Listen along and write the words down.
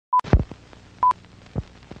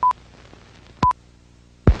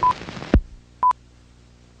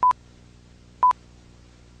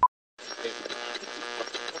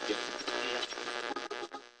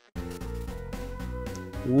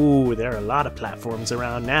Ooh, there are a lot of platforms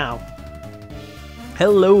around now.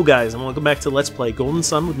 Hello guys, and welcome back to Let's Play Golden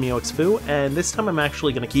Sun with me, OXFU, and this time I'm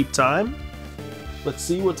actually going to keep time. Let's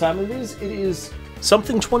see what time it is. It is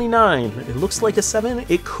something 29. It looks like a 7.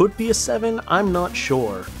 It could be a 7. I'm not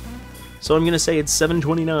sure. So I'm going to say it's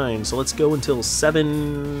 7:29, so let's go until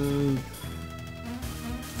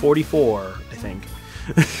 7:44, I think.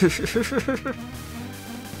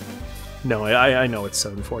 No, I know it's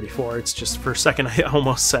 7:44. It's just for a second I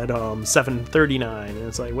almost said 7:39, and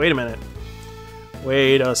it's like, wait a minute.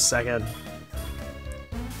 Wait a second.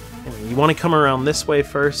 Anyway, you want to come around this way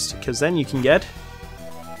first, because then you can get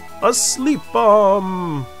a sleep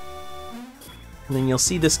bomb! And then you'll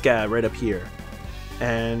see this guy right up here.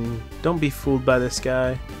 And don't be fooled by this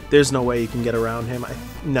guy. There's no way you can get around him.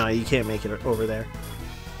 No, you can't make it over there.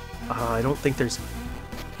 I don't think there's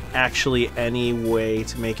actually any way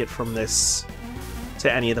to make it from this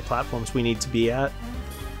to any of the platforms we need to be at.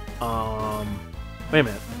 Wait a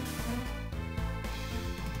minute.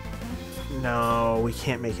 No, we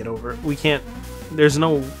can't make it over. We can't. There's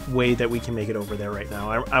no way that we can make it over there right now.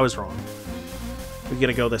 I was wrong. We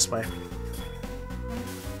gotta go this way.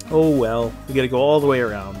 Oh well, we gotta go all the way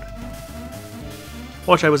around.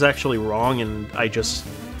 Watch, I was actually wrong and I just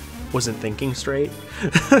wasn't thinking straight.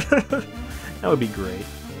 That would be great.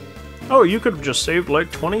 Oh, you could have just saved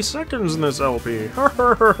like 20 seconds in this LP.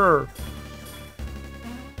 I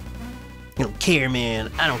don't care,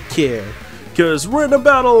 man. I don't care. Because we're in a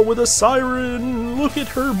battle with a siren! Look at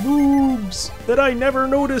her boobs! That I never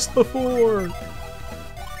noticed before!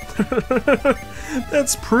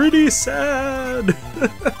 That's pretty sad!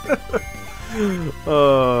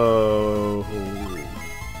 Oh...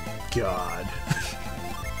 God.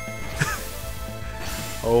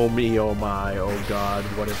 Oh me, oh my, oh God,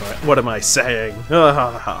 what am I saying?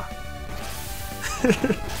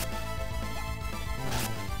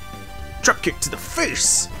 Drop kick to the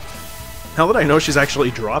face! How did I know she's actually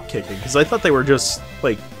drop kicking? Because I thought they were just,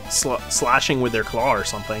 like, slashing with their claw or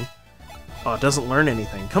something. Oh, it doesn't learn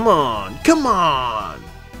anything. Come on! Come on!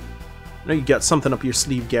 I know you got something up your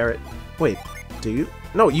sleeve, Garrett. Wait, do you?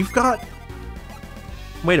 No, you've got...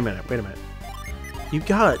 Wait a minute, wait a minute. You've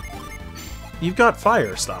got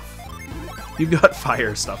fire stuff. You've got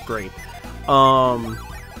fire stuff, great.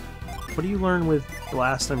 What do you learn with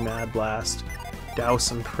Blast and Mad Blast?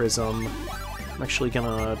 Douse and Prism. I'm actually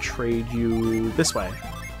gonna trade you this way.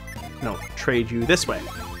 No, trade you this way.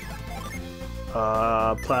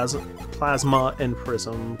 Plasma and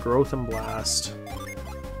Prism, Growth and Blast.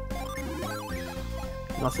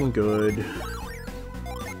 Nothing good.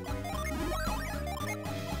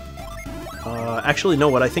 Actually, no,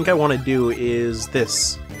 what I think I want to do is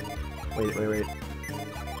this. Wait.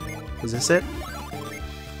 Is this it?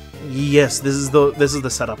 Yes, this is the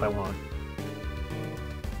setup I want.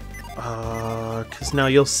 Because now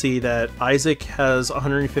you'll see that Isaac has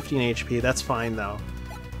 115 HP, that's fine though.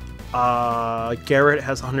 Garrett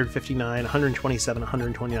has 159, 127,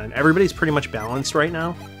 129. Everybody's pretty much balanced right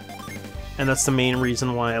now. And that's the main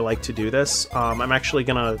reason why I like to do this. I'm actually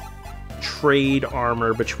gonna trade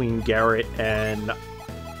armor between Garrett and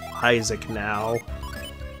Isaac now.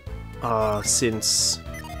 Since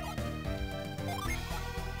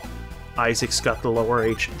Isaac's got the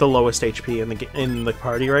lowest HP in the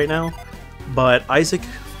party right now. But Isaac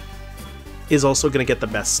is also going to get the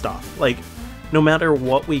best stuff. Like, no matter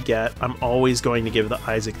what we get, I'm always going to give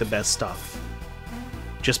Isaac the best stuff.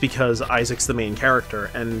 Just because Isaac's the main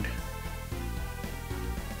character, and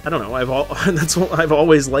I don't know, I've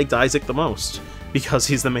always liked Isaac the most because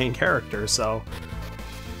he's the main character. So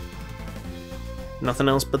nothing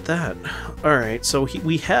else but that. All right, so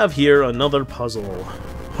we have here another puzzle.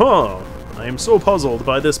 Huh! I am so puzzled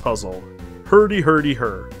by this puzzle.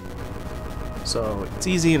 Hurdy-hurdy-hur. So, it's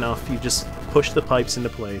easy enough, you just push the pipes into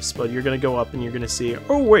place, but you're gonna go up and you're gonna see,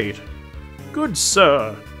 oh wait! Good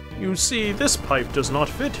sir! You see, this pipe does not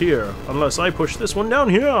fit here, unless I push this one down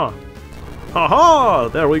here! Haha!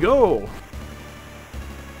 There we go!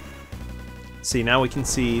 See, now we can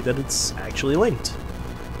see that it's actually linked.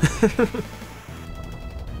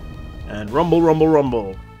 And rumble, rumble,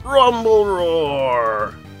 rumble. Rumble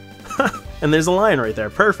roar! And there's a lion right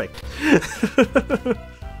there, perfect!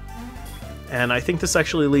 And I think this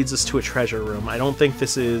actually leads us to a treasure room. I don't think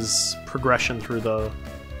this is progression through the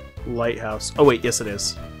lighthouse. Oh wait, yes it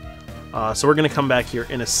is. So we're going to come back here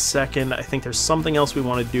in a second. I think there's something else we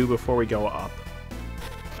want to do before we go up.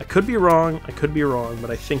 I could be wrong,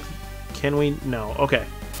 but I think... Can we? No. Okay.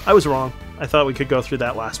 I was wrong. I thought we could go through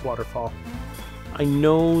that last waterfall. I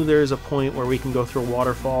know there's a point where we can go through a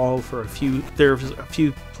waterfall for a few... There's a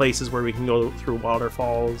few places where we can go through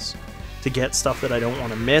waterfalls to get stuff that I don't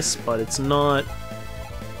want to miss, but it's not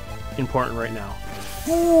important right now.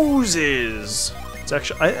 Oozes! It's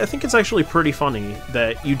actually, I think it's actually pretty funny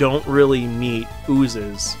that you don't really meet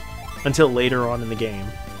oozes until later on in the game.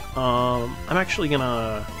 I'm actually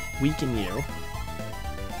gonna weaken you,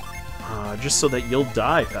 just so that you'll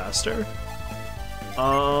die faster.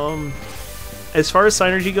 As far as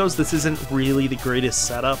Psynergy goes, this isn't really the greatest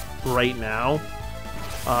setup right now.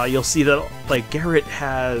 You'll see that, like, Garrett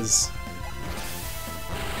has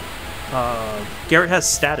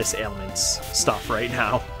status ailments stuff right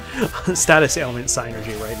now. Status ailment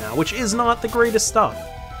Psynergy right now, which is not the greatest stuff.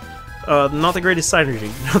 Not the greatest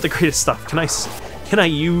Psynergy, not the greatest stuff. Can I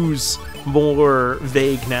use more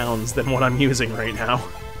vague nouns than what I'm using right now?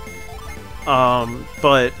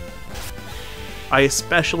 But I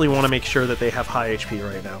especially want to make sure that they have high HP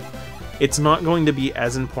right now. It's not going to be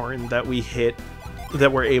as important that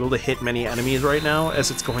we're able to hit many enemies right now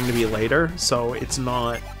as it's going to be later, so it's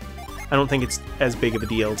not... I don't think it's as big of a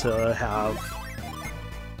deal to have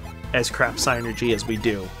as crap Psynergy as we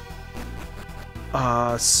do.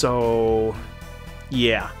 So...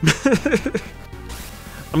 yeah.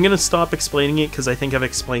 I'm gonna stop explaining it because I think I've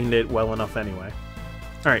explained it well enough anyway.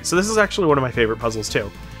 Alright, so this is actually one of my favorite puzzles too.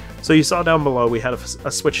 So you saw down below we had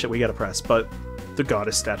a switch that we gotta press, but the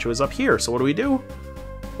goddess statue is up here, so what do?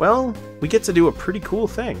 Well, we get to do a pretty cool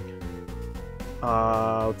thing.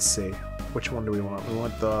 Let's see. Which one do we want? We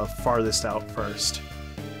want the farthest out first.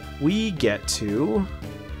 We get to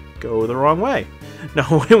go the wrong way.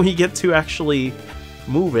 No, we get to actually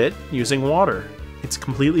move it using water. It's a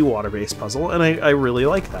completely water-based puzzle, and I really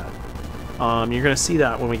like that. You're going to see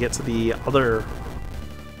that when we get to the other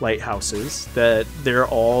lighthouses, that they're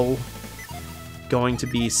all going to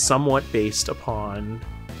be somewhat based upon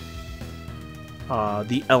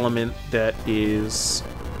the element that is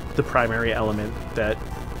the primary element that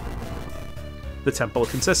the temple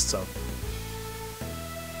consists of.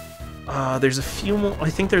 There's a few more,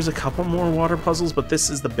 I think there's a couple more water puzzles, but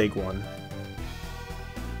this is the big one.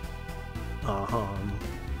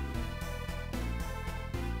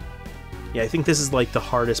 Yeah, I think this is like the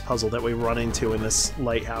hardest puzzle that we run into in this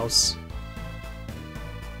lighthouse.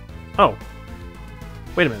 Oh.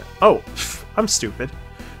 Wait a minute. Oh, I'm stupid.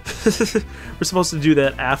 We're supposed to do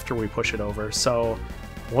that after we push it over, so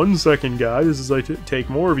 1 second, guys, as I take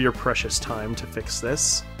more of your precious time to fix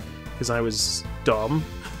this, because I was dumb.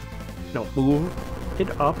 No, move it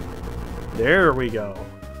up. There we go.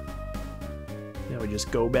 Now we just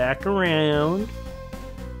go back around,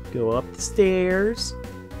 go up the stairs,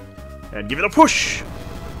 and give it a push!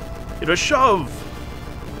 Give it a shove!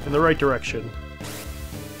 In the right direction.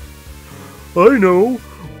 I know!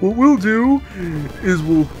 What we'll do is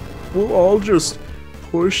we'll all just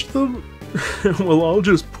push them. We'll all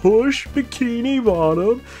just push Bikini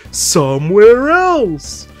Bottom somewhere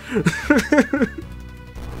else!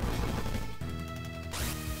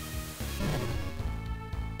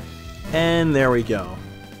 And there we go.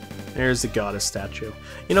 There's the goddess statue.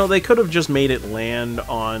 You know, they could have just made it land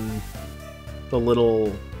on the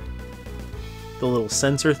little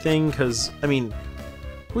sensor thing, because, I mean,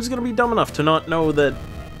 who's gonna be dumb enough to not know that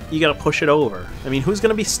you gotta push it over? I mean, who's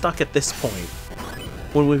gonna be stuck at this point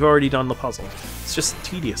when we've already done the puzzle? It's just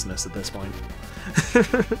tediousness at this point.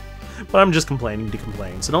 But I'm just complaining to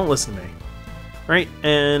complain, so don't listen to me. Alright,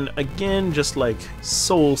 and again, just like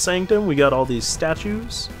Soul Sanctum, we got all these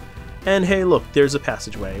statues. And hey, look, there's a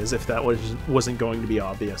passageway, as if that wasn't going to be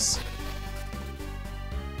obvious.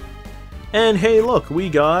 And hey, look, we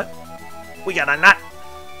got a nut!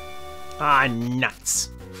 Ah, nuts!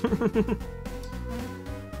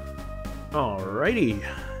 Alrighty.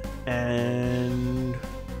 And...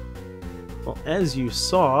 well, as you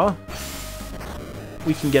saw,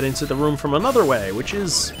 we can get into the room from another way, which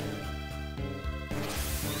is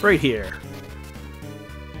right here.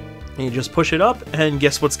 And you just push it up, and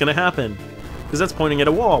guess what's gonna happen? Because that's pointing at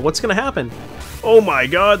a wall. What's gonna happen? Oh my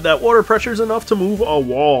god, that water pressure's enough to move a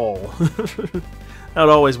wall! That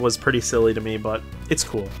always was pretty silly to me, but it's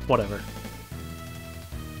cool. Whatever.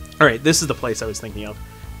 Alright, this is the place I was thinking of.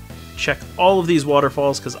 Check all of these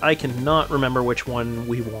waterfalls, because I cannot remember which one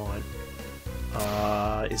we want.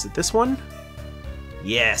 Is it this one?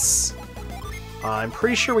 Yes! I'm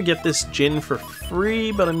pretty sure we get this gin for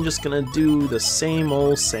free, but I'm just gonna do the same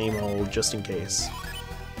old, just in case.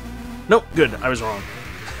 Nope, good, I was wrong.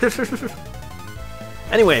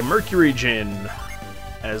 Anyway, Mercury Gin.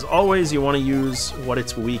 As always, you want to use what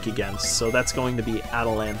it's weak against, so that's going to be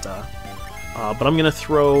Atalanta. But I'm gonna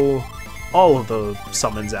throw all of the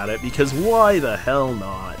summons at it, because why the hell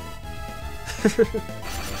not?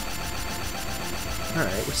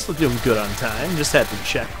 Alright, we're still doing good on time. Just had to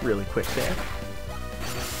check really quick there.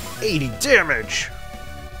 80 damage!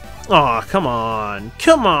 Aw, come on.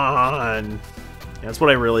 Come on! Yeah, that's what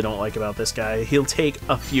I really don't like about this guy. He'll take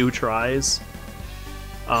a few tries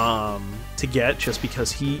to get, just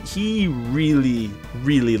because he really,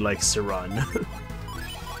 really likes to run.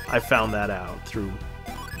 I found that out through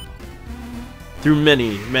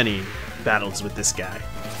many, many battles with this guy.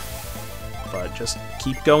 But just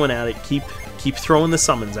keep going at it, keep throwing the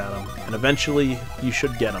summons at him, and eventually you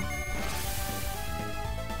should get him.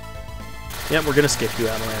 Yep, we're gonna skip you,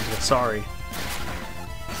 Atalanta. Sorry.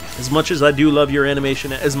 As much as I do love your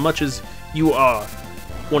animation, as much as you are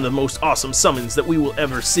one of the most awesome summons that we will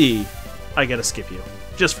ever see, I gotta skip you.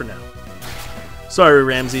 Just for now. Sorry,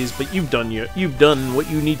 Ramses, but you've done what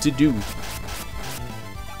you need to do.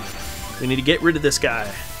 We need to get rid of this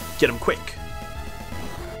guy. Get him quick.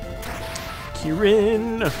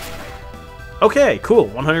 Kirin. Okay, cool.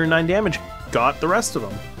 109 damage. Got the rest of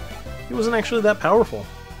them. He wasn't actually that powerful.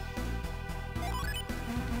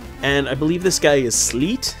 And I believe this guy is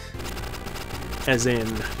Sleet, as in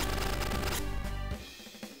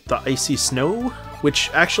the icy snow,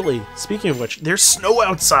 which actually, speaking of which, there's snow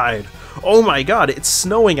outside. Oh my god, it's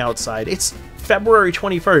snowing outside. It's February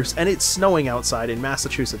 21st, and it's snowing outside in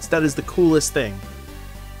Massachusetts. That is the coolest thing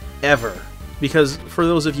ever. Because, for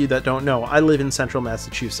those of you that don't know, I live in central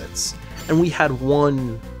Massachusetts, and we had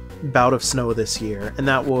one bout of snow this year, and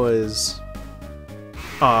that was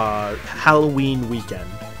Halloween weekend.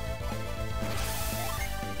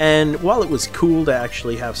 And while it was cool to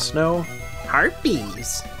actually have snow,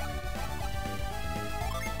 harpies,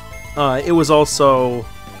 it was also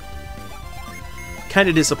kind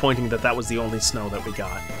of disappointing that that was the only snow that we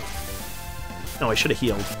got. No, I should have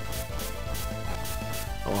healed.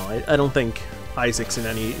 Oh, well, I don't think Isaac's in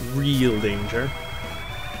any real danger.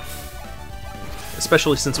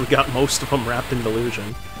 Especially since we got most of them wrapped in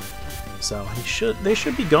Delusion. So they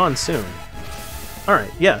should be gone soon.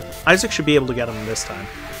 Alright, yeah, Isaac should be able to get them this time.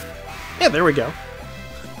 Yeah, there we go.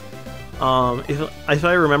 If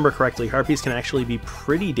I remember correctly, harpies can actually be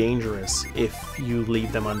pretty dangerous if you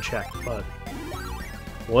leave them unchecked, but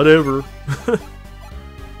whatever.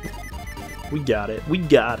 We got it. We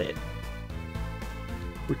got it.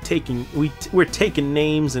 We're taking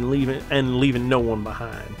names and leaving no one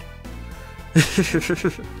behind.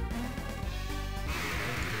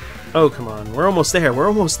 Oh, come on. We're almost there. We're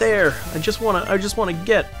almost there. I just wanna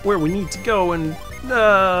get where we need to go, and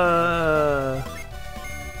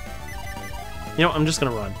you know, I'm just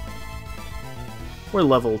gonna run. We're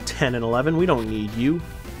level 10 and 11. We don't need you.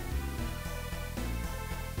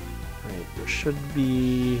 Right, there should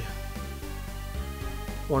be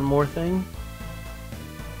one more thing.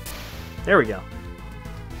 There we go.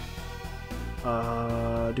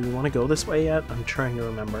 Do we want to go this way yet? I'm trying to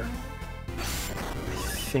remember. I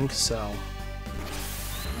think so.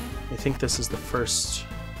 I think this is the first...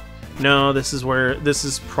 No, this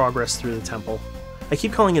is progress through the temple. I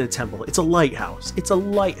keep calling it a temple. It's a lighthouse. It's a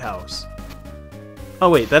lighthouse. Oh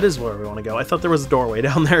wait, that is where we want to go. I thought there was a doorway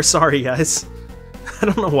down there. Sorry, guys. I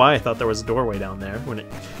don't know why I thought there was a doorway down there when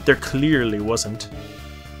there clearly wasn't.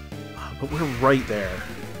 But we're right there.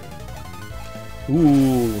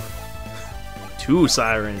 Ooh. 2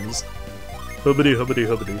 sirens. Hubbity, hubbity,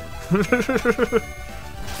 hubbity.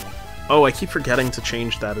 Oh, I keep forgetting to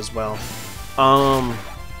change that as well.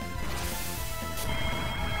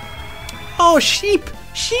 Oh, sheep!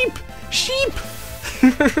 Sheep! Sheep!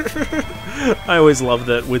 I always love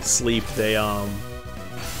that with sleep they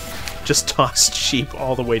just tossed sheep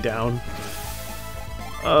all the way down.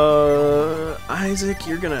 Isaac,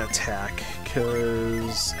 you're gonna attack,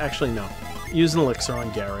 cause actually no. Use an elixir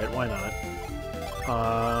on Garrett, why not?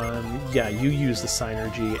 Yeah, you use the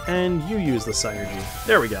Synergy, and you use the Synergy.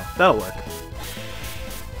 There we go, that'll work.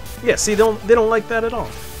 Yeah, see, they don't like that at all.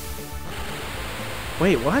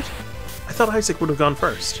 Wait, what? I thought Isaac would have gone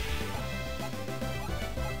first.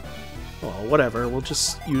 Well, whatever, we'll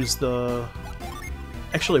just use the...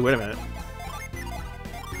 Actually, wait a minute.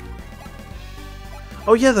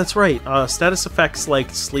 Oh yeah, that's right. Status effects like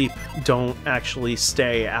sleep don't actually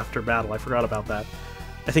stay after battle. I forgot about that.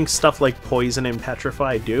 I think stuff like poison and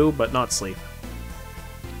petrify do, but not sleep.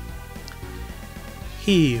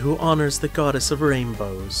 He who honors the goddess of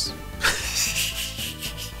rainbows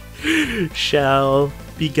shall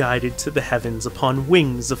be guided to the heavens upon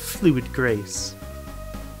wings of fluid grace.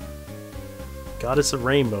 Goddess of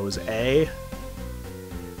rainbows, eh?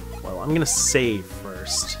 Well, I'm gonna save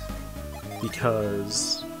first.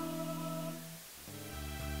 Because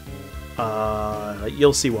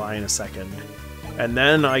you'll see why in a second. And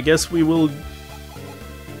then I guess we will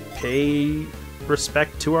pay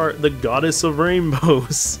respect to the goddess of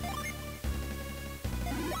rainbows.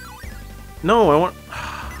 No, I want...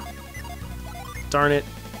 Darn it.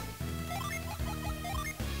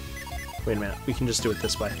 Wait a minute, we can just do it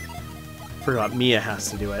this way. Forgot Mia has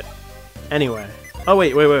to do it. Anyway. Oh,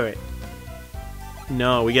 wait.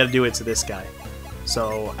 No, we gotta do it to this guy.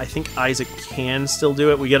 So, I think Isaac can still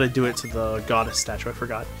do it. We gotta do it to the goddess statue, I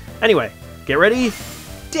forgot. Anyway, get ready.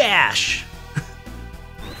 Dash!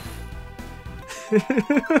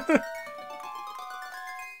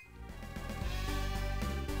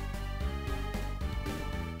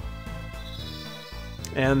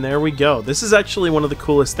 And there we go. This is actually one of the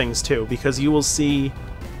coolest things too, because you will see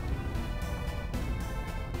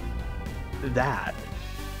that.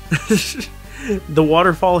 The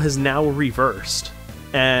waterfall has now reversed,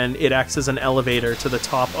 and it acts as an elevator to the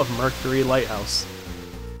top of Mercury Lighthouse.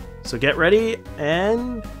 So get ready,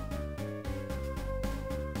 and...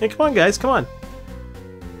 Hey, come on guys, come on!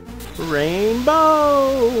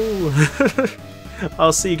 Rainbow!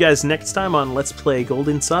 I'll see you guys next time on Let's Play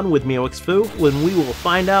Golden Sun with Meowxfu, when we will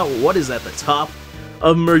find out what is at the top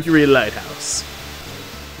of Mercury Lighthouse.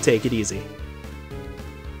 Take it easy.